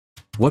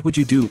What would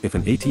you do if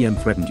an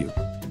ATM threatened you?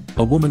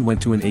 A woman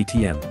went to an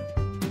ATM.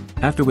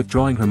 After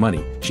withdrawing her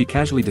money, she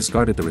casually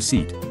discarded the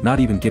receipt, not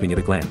even giving it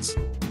a glance.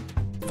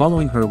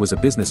 Following her was a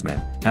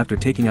businessman. After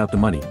taking out the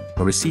money,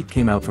 a receipt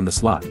came out from the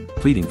slot,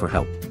 pleading for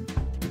help.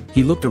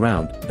 He looked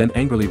around, then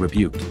angrily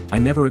rebuked, "I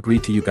never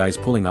agreed to you guys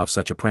pulling off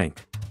such a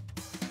prank."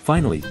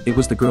 Finally, it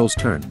was the girl's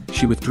turn.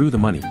 She withdrew the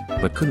money,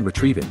 but couldn't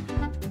retrieve it.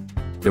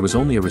 There was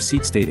only a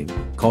receipt stating,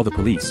 "Call the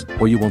police,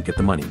 or you won't get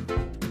the money."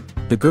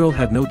 The girl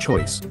had no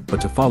choice but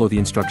to follow the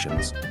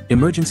instructions.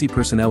 Emergency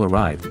personnel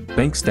arrived.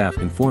 Bank staff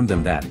informed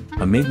them that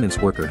a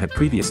maintenance worker had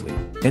previously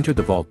entered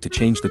the vault to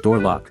change the door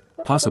lock,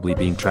 possibly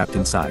being trapped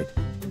inside.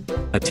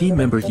 A team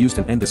member used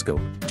an endoscope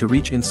to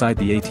reach inside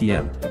the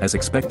ATM. As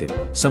expected,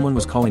 someone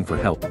was calling for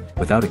help.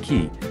 Without a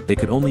key, they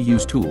could only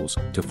use tools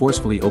to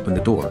forcefully open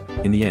the door.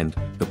 In the end,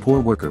 the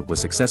poor worker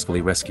was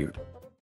successfully rescued.